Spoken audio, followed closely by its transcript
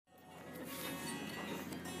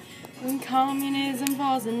When communism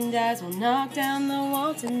falls and dies, we'll knock down the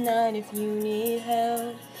wall tonight. If you need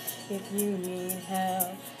help,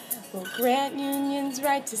 we'll grant unions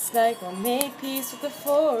right to strike. We'll make peace with the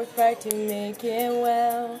fourth right to make it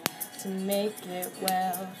well, When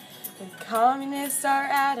communists are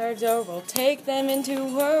at our door, we'll take them into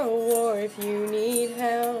world war. If you need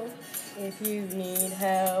help,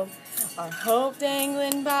 our hope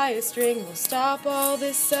dangling by a string will stop all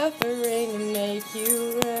this suffering and make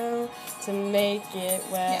you well,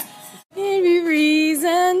 Yeah. Every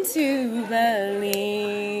reason to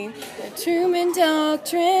believe the Truman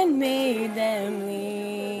Doctrine made them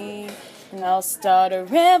leave. And I'll start a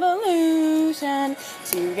revolution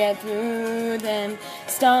to get through them.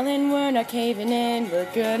 Stalin, we're not caving in, we're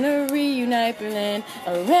gonna reunite Berlin.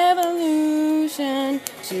 A revolution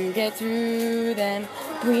to get through them.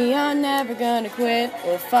 We are never gonna quit,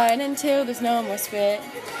 we'll fight until there's no more spit.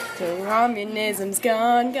 Till communism's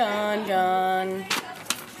gone, gone, gone.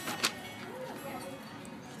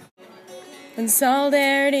 When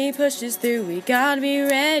solidarity pushes through, we gotta be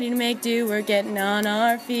ready to make do. We're getting on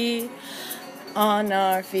our feet.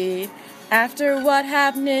 After what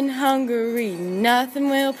happened in Hungary, nothing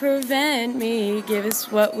will prevent me. Give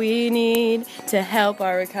us what we need to help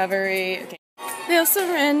our recovery. Okay. They'll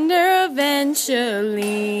surrender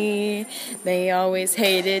eventually. They always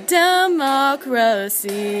hated democracy.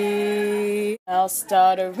 I'll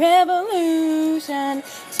start a revolution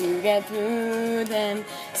to get through them.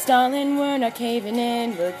 Stalin, we're not caving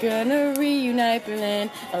in, we're gonna reunite Berlin.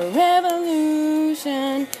 A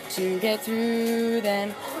revolution to get through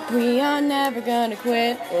them. We are never gonna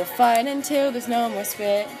quit, we'll fight until there's no more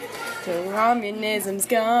spit. Till communism's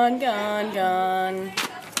gone, gone, gone.